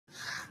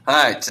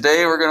Hi,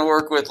 today we're going to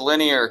work with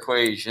linear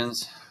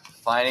equations,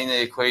 finding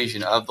the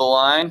equation of the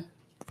line.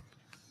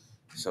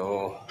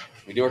 So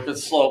we do work with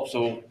slope.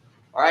 So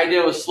our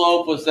idea with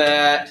slope was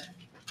that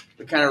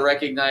we kind of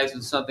recognize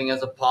when something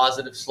has a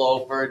positive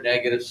slope or a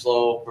negative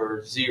slope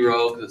or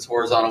zero because it's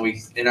horizontal.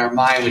 In our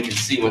mind, we can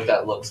see what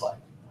that looks like.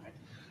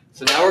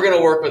 So now we're going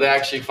to work with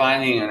actually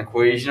finding an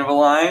equation of a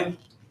line.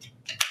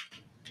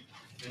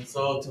 And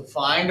so to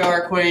find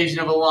our equation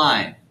of a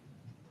line,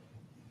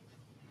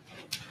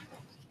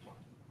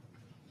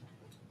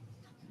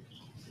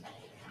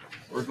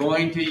 we're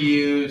going to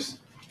use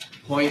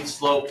point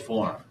slope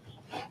form.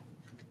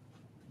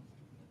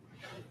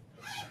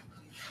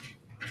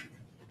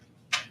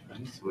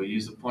 So we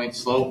use the point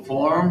slope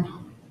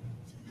form,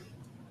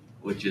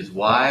 which is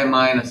y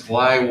minus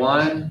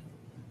y1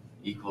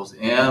 equals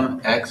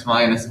mx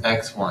minus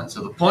x1.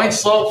 So the point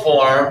slope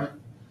form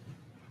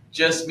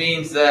just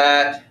means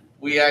that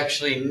we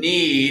actually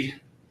need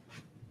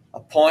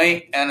a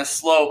point and a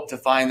slope to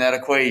find that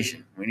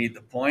equation. We need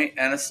the point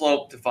and a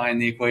slope to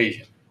find the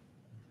equation.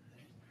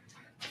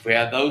 If we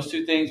have those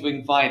two things, we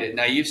can find it.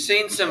 Now you've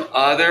seen some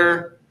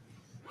other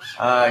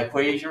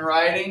equation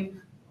writing.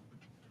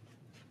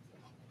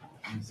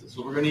 This is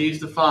what we're going to use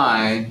to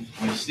find.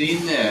 You've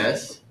seen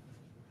this.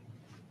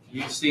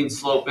 You've seen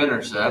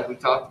slope-intercept. We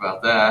talked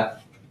about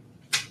that.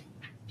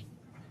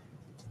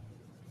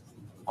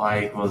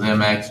 Y equals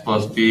mx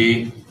plus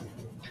b.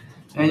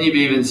 And you've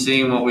even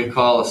seen what we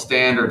call a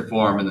standard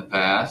form in the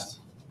past,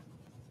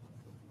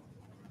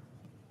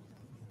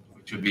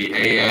 which would be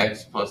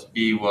ax plus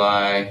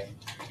by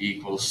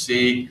equals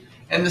c.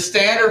 And the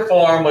standard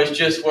form was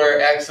just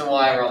where x and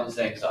y were on the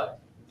same side.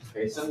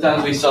 Okay,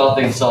 sometimes we saw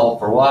things solved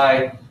for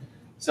y.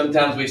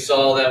 Sometimes we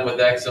saw them with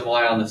x and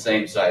y on the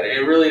same side.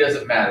 It really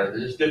doesn't matter.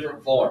 There's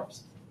different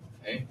forms.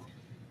 Okay?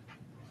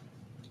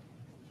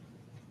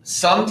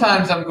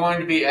 Sometimes I'm going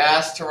to be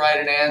asked to write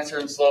an answer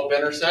in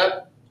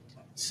slope-intercept.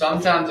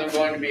 Sometimes I'm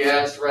going to be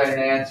asked to write an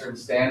answer in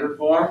standard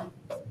form.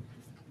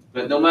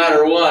 But no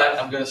matter what,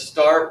 I'm going to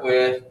start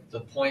with the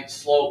point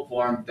slope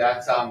form.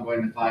 That's how I'm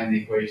going to find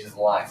the equation of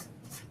the line.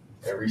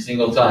 Every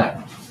single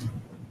time.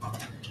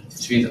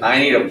 Which means I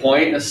need a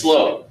point and a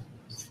slope.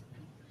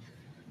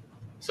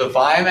 So if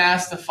I'm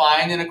asked to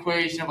find an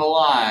equation of a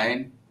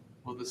line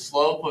with a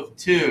slope of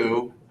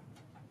 2,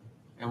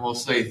 and we'll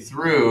say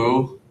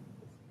through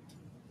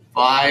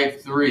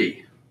 5,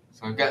 3.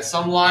 So I've got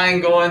some line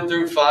going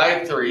through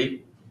 5,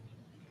 3.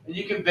 And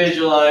you can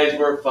visualize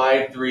where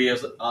 5, 3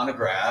 is on a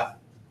graph.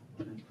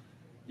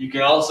 You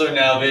can also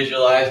now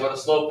visualize what a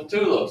slope of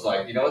 2 looks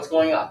like. You know what's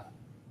going on.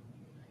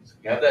 So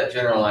you have that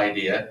general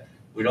idea.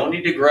 We don't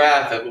need to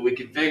graph it, but we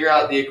can figure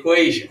out the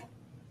equation.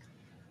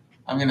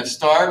 I'm going to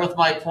start with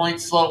my point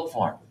slope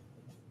form.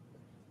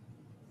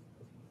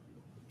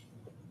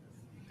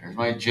 There's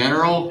my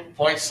general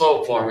point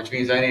slope form, which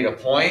means I need a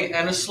point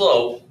and a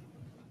slope.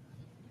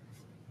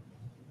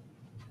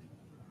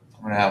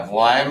 I'm going to have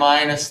y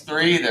minus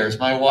 3. There's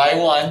my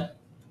y1,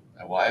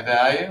 my y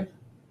value.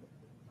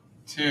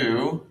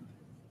 2,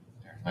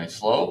 there's my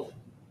slope.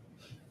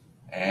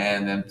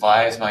 And then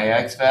 5 is my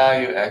x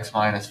value, x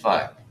minus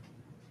 5.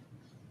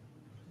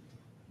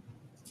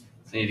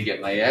 So I need to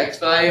get my x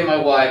value, my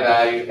y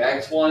value,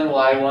 x1,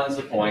 y1 is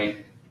the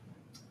point.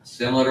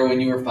 Similar to when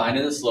you were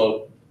finding the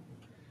slope.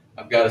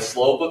 I've got a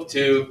slope of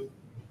 2.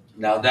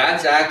 Now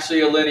that's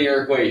actually a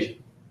linear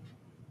equation.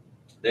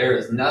 There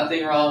is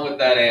nothing wrong with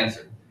that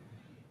answer.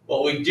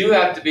 What we do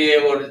have to be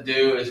able to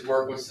do is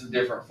work with some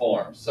different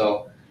forms.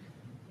 So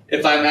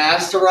if I'm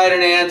asked to write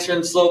an answer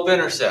in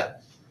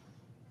slope-intercept,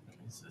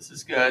 this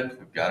is good.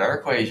 We've got our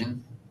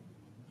equation.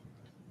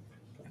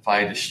 If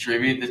I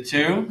distribute the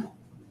 2,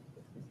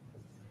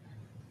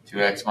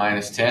 2x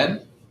minus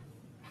 10.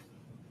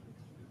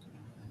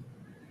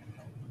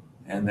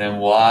 And then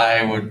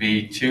y would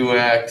be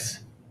 2x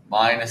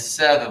minus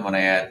 7 when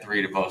I add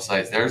 3 to both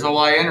sides. There's a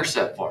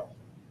y-intercept form.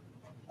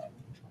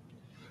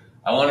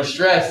 I want to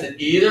stress that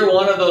either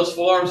one of those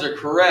forms are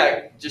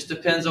correct. Just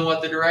depends on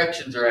what the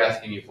directions are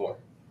asking you for.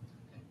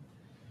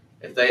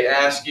 If they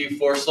ask you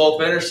for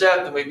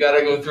slope-intercept, then we've got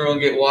to go through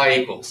and get y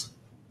equals.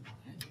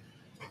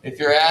 If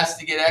you're asked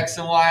to get x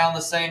and y on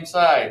the same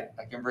side,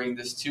 I can bring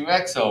this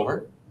 2x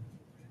over.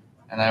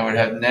 And I would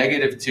have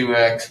negative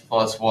 2x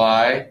plus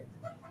y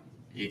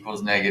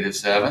equals negative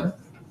 7.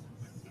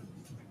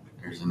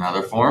 Here's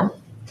another form.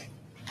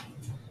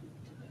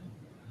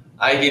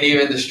 I can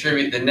even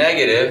distribute the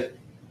negative.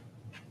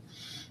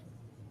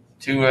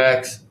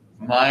 2x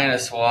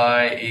minus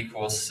y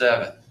equals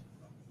 7.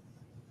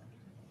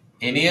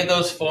 Any of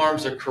those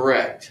forms are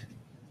correct.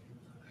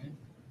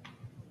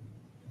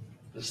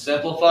 The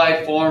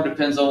simplified form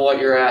depends on what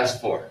you're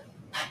asked for.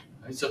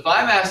 So if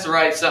I'm asked to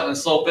write something in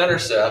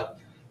slope-intercept,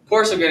 of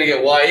course I'm going to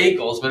get y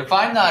equals, but if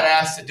I'm not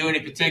asked to do any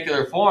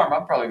particular form,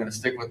 I'm probably going to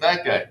stick with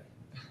that guy.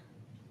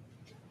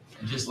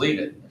 And just leave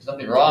it. There's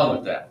nothing wrong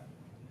with that.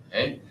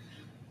 Okay?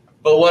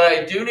 But what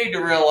I do need to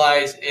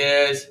realize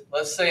is,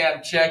 let's say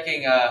I'm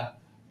checking an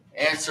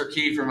answer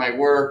key for my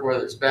work,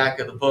 whether it's back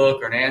of the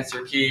book or an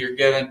answer key you're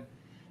given,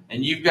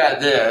 and you've got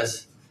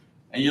this.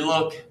 and you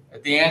look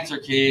at the answer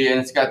key and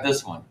it's got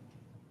this one.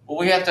 Well,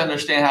 we have to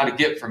understand how to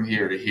get from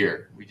here to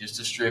here. We just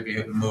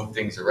distribute and move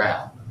things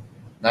around.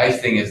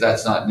 Nice thing is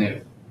that's not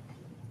new.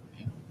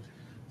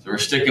 So we're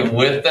sticking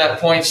with that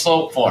point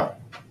slope form.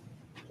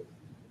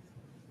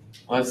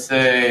 Let's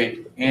say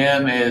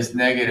m is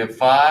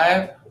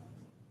 -5.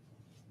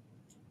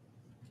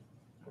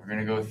 We're going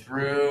to go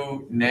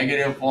through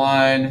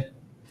 -1,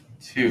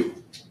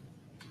 2.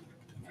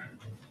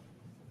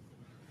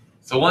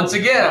 So once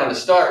again, I'm going to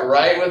start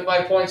right with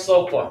my point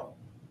slope form.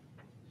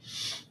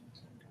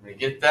 I'm going to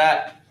get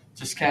that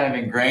just kind of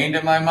ingrained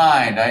in my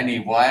mind. I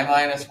need y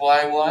minus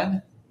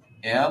y1,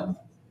 m,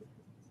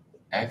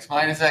 x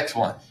minus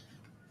x1.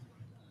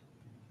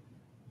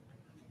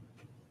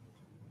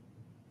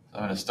 So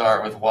I'm going to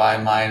start with y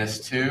minus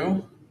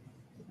 2,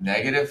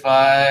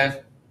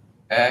 -5,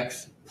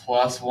 x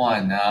plus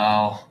 1.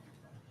 Now,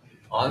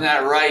 on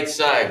that right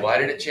side, why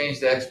did it change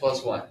to x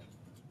plus 1? What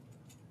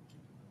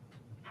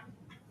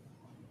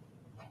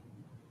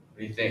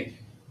do you think?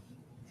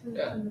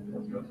 Yeah.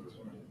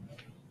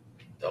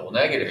 Double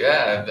negative,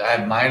 yeah. I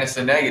have minus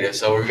and negative,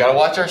 so we've got to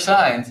watch our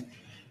signs.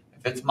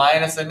 If it's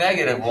minus a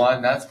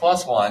 -1, that's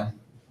plus 1.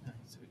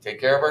 So we take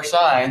care of our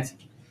signs.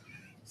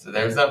 So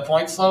there's that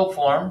point slope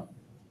form.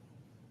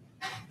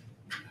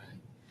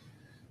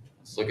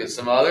 Let's look at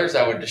some others.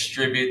 I would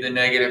distribute the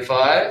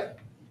 -5.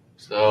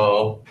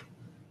 So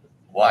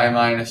y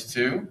minus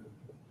 2,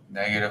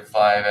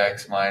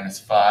 -5x minus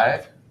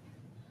 5.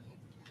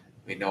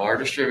 We know our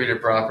distributive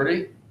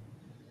property.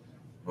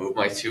 Move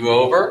my 2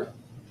 over.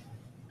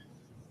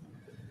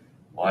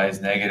 Y is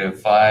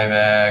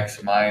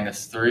 -5x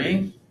minus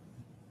 3.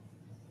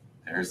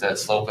 There's that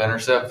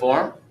slope-intercept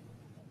form.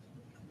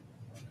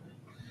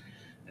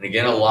 And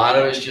again, a lot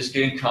of it's just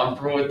getting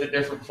comfortable with the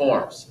different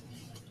forms.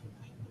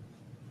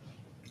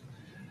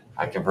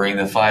 I can bring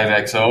the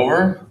 5x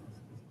over.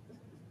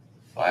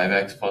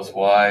 5x plus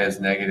y is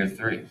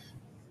 -3.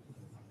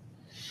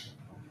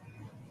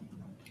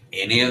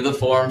 Any of the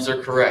forms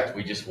are correct.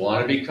 We just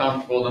want to be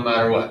comfortable no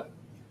matter what.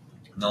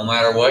 No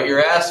matter what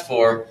you're asked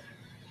for,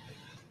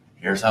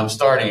 here's how I'm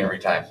starting every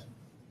time.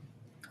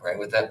 Right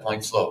with that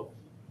point slope.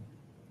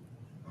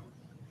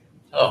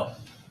 Oh,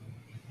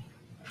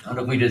 what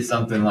if we did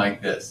something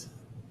like this?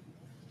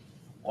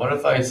 What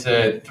if I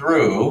said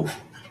through,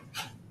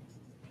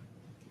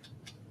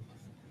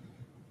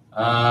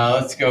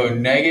 let's go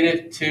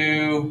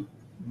 -2,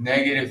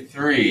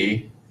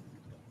 -3,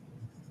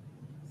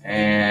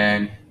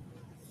 and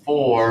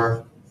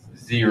 4,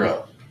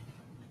 0.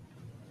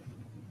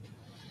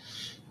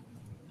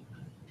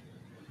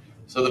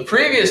 So the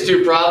previous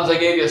two problems, I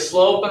gave you a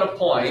slope and a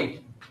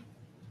point.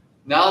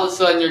 Now all of a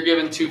sudden you're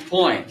given 2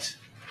 points.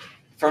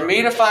 For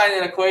me to find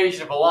an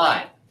equation of a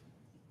line,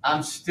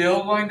 I'm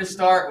still going to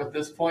start with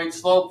this point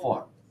slope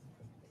form.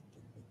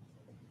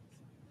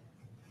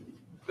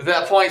 But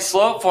that point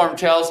slope form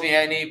tells me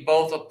I need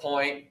both a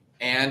point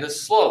and a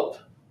slope.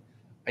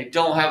 I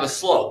don't have a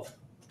slope.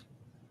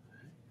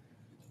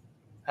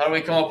 How do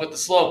we come up with the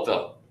slope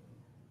though?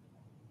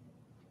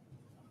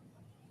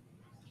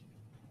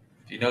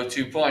 If you know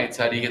 2 points,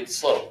 how do you get the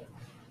slope?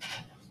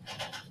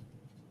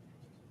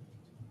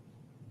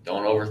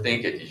 Don't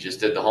overthink it. You just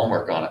did the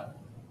homework on it.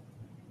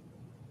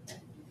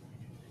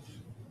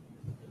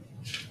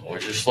 What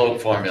was your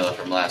slope formula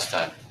from last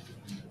time?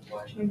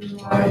 Changing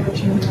y over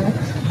changing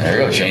x. There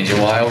you go,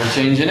 changing y over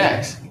changing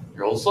x.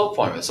 Your old slope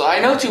formula. So I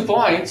know 2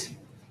 points.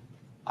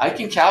 I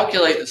can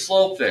calculate the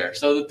slope there.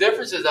 So the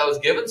difference is I was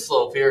given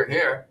slope here and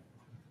here.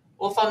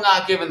 Well, if I'm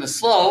not given the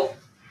slope,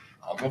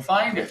 I'll go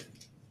find it.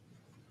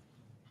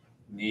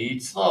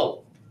 Need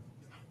slope.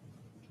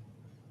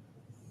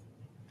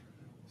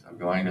 So I'm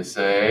going to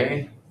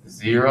say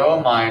 0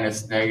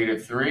 minus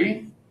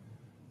 -3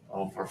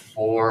 over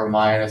 4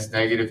 minus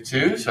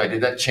 -2. So I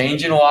did that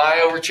change in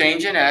y over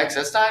change in x.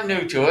 That's not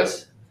new to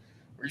us.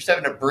 We're just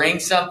having to bring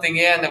something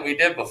in that we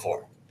did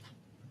before.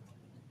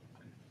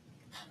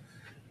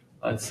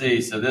 Let's see.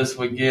 So this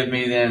would give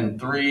me then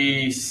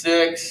 3,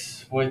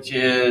 6, which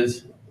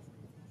is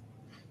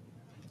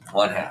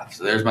 1/2.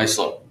 So there's my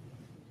slope.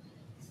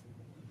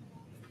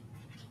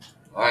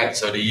 All right,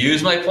 so to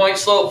use my point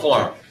slope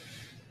form,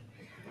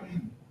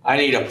 I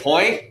need a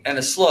point and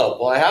a slope.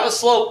 Well, I have a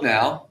slope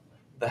now,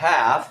 the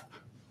half.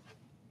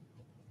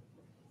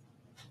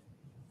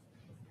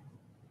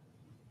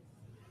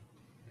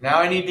 Now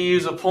I need to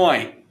use a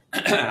point.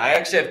 I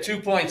actually have 2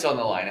 points on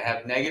the line. I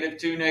have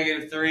 -2,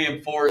 -3,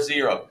 and 4,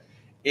 0.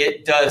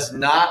 It does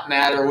not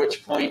matter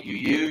which point you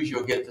use,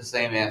 you'll get the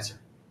same answer.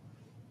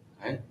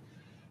 Okay?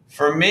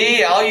 For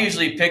me, I'll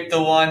usually pick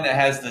the one that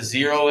has the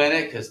 0 in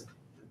it because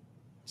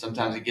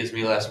sometimes it gives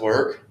me less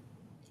work.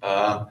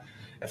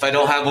 If I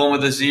don't have one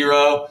with a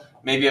 0,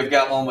 maybe I've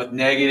got one with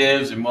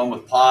negatives and one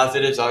with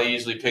positives. I'll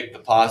usually pick the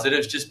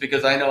positives just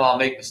because I know I'll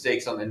make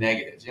mistakes on the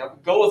negatives. You know,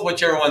 go with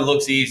whichever one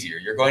looks easier.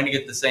 You're going to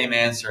get the same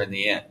answer in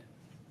the end.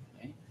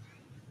 Okay?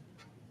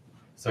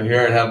 So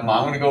here I'd have,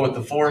 I'm going to go with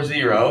the 4,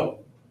 0.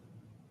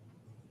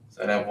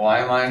 So I'd have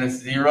y minus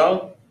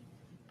 0.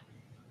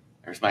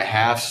 There's my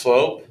half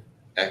slope,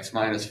 x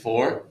minus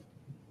 4.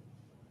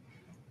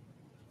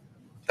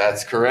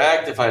 That's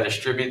correct. If I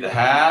distribute the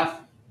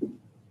half,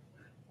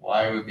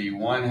 y would be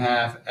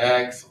 1/2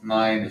 x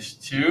minus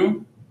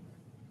 2.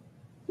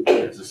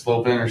 There's a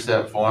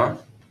slope-intercept form.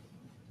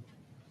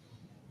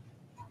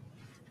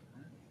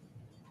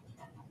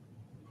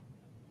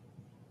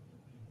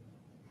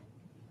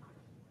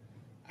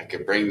 I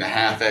could bring the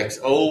 1/2 x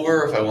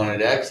over if I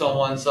wanted x on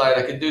one side.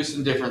 I could do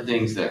some different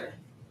things there.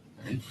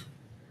 Okay.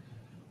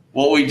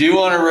 What we do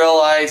want to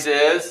realize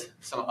is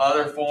some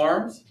other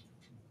forms.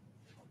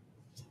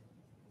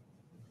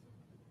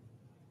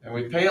 And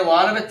we pay a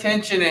lot of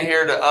attention in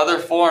here to other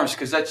forms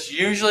because that's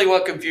usually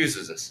what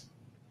confuses us.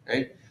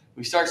 Okay?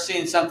 We start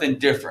seeing something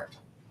different.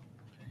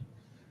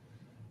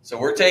 So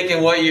we're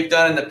taking what you've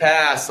done in the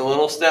past a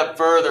little step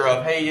further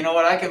of, hey, you know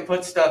what? I can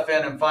put stuff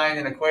in and find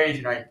an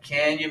equation. Right?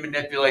 Can you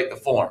manipulate the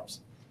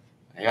forms?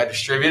 I got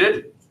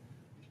distributed.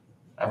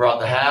 I brought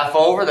the half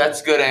over.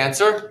 That's a good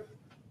answer.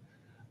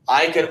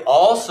 I could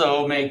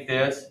also make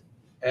this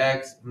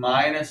x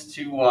minus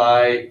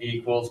 2y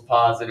equals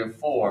positive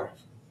 4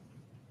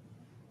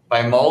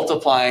 by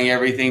multiplying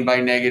everything by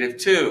negative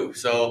 2.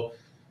 So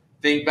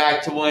think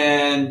back to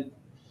when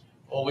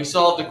we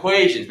solved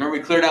equations. Remember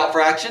we cleared out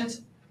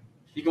fractions?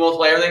 You can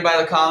multiply everything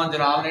by the common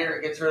denominator.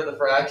 It gets rid of the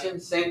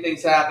fractions. Same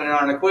thing's happening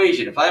on an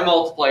equation. If I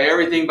multiply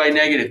everything by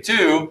negative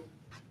 2,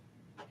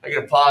 I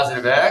get a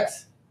positive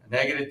x, a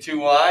negative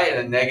 2y, and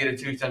a negative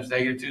 2 times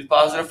negative 2 is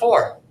positive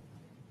 4.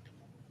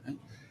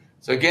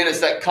 So again, it's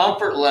that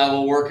comfort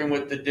level working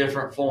with the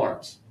different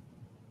forms.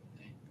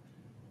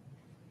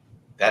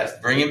 That's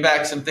bringing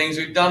back some things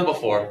we've done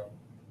before.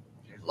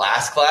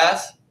 Last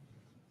class,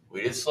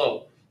 we did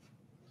slope.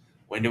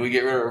 When did we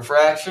get rid of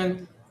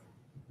refraction?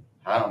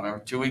 I don't remember,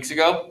 2 weeks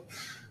ago?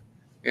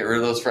 Get rid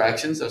of those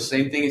fractions. Those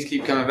same things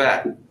keep coming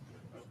back.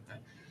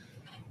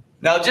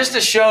 Now, just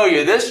to show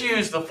you, this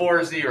used the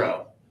 4,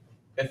 0.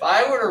 If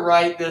I were to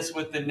write this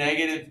with the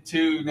negative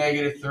 2,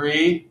 negative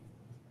 3,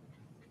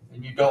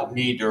 and you don't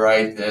need to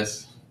write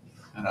this,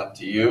 and up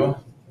to you,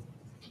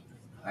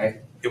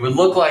 right? It would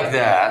look like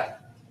that.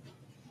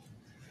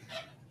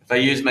 If I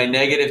use my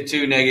negative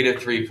 2,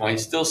 negative 3 point,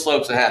 still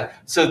slopes a half.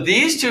 So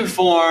these two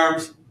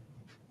forms,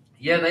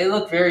 yeah, they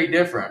look very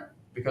different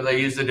because I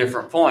used a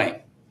different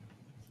point.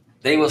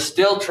 They will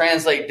still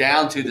translate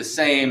down to the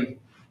same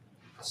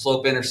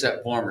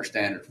slope-intercept form or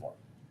standard form.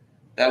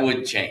 That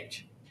wouldn't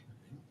change.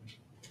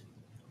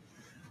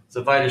 So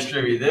if I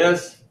distribute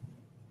this,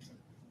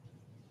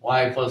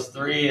 y plus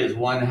 3 is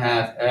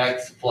 1/2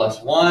 x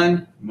plus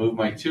 1. Move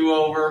my 2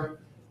 over.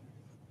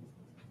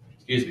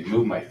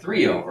 Move my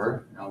 3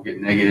 over. I'll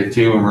get negative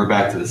 2 and we're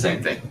back to the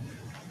same thing.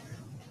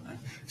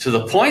 So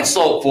the point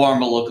slope form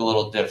will look a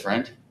little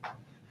different,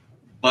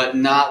 but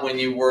not when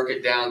you work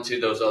it down to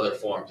those other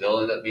forms. They'll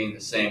end up being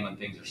the same when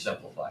things are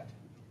simplified.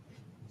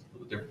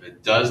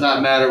 It does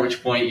not matter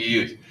which point you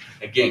use.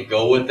 Again,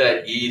 go with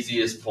that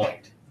easiest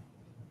point.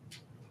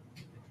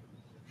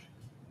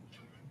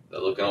 Is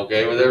that looking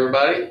okay with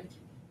everybody?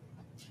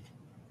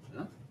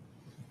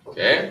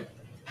 Okay.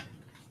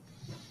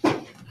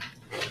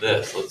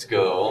 Let's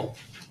go.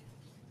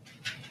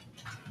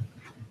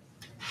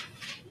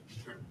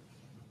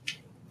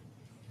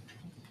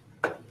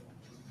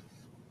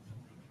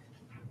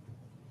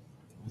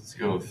 Let's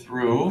go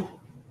through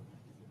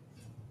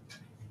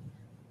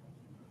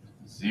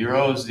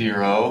 0,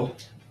 0,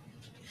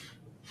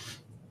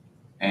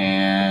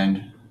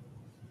 and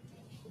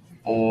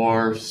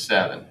 4,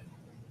 7.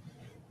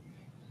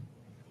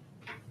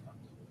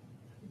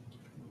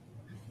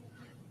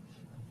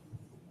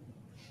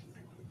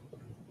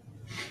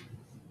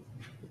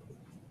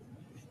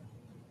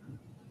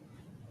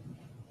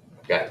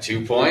 Got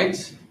 2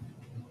 points.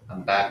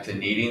 I'm back to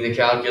needing to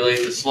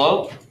calculate the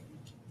slope.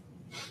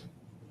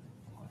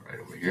 Right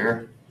over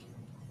here.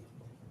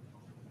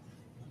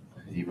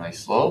 I need my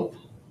slope.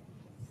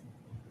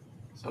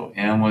 So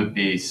m would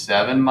be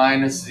 7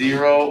 minus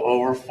 0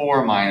 over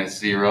 4 minus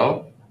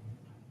 0.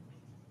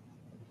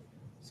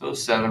 So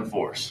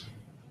 7/4.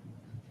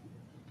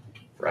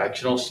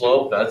 Fractional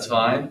slope, that's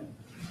fine.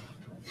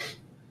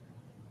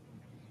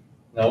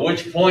 Now,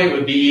 which point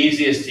would be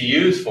easiest to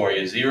use for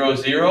you? 0,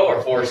 0 or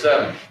 4,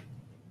 7?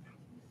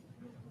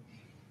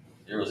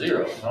 0,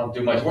 0. I don't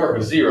do much work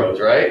with zeros,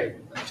 right?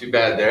 Not too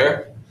bad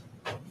there.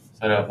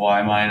 Set up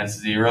y minus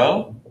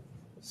 0,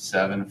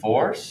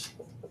 7/4,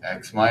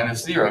 x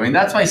minus 0. I mean,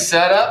 that's my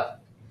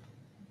setup.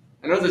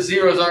 I know the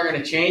zeros aren't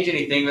going to change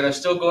anything, but I'm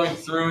still going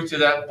through to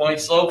that point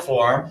slope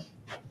form.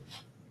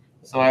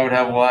 So I would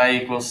have y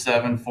equals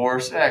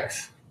 7/4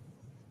 x.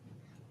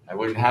 I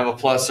wouldn't have a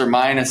plus or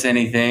minus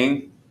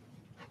anything,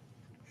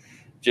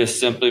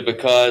 just simply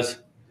because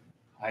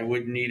I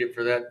wouldn't need it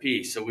for that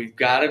piece. So we've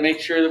got to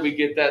make sure that we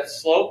get that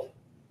slope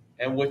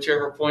and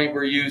whichever point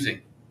we're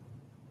using.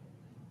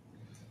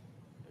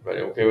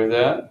 Everybody okay with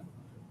that?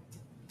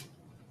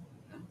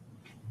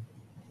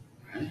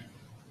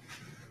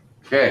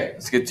 Okay,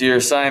 let's get to your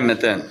assignment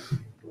then.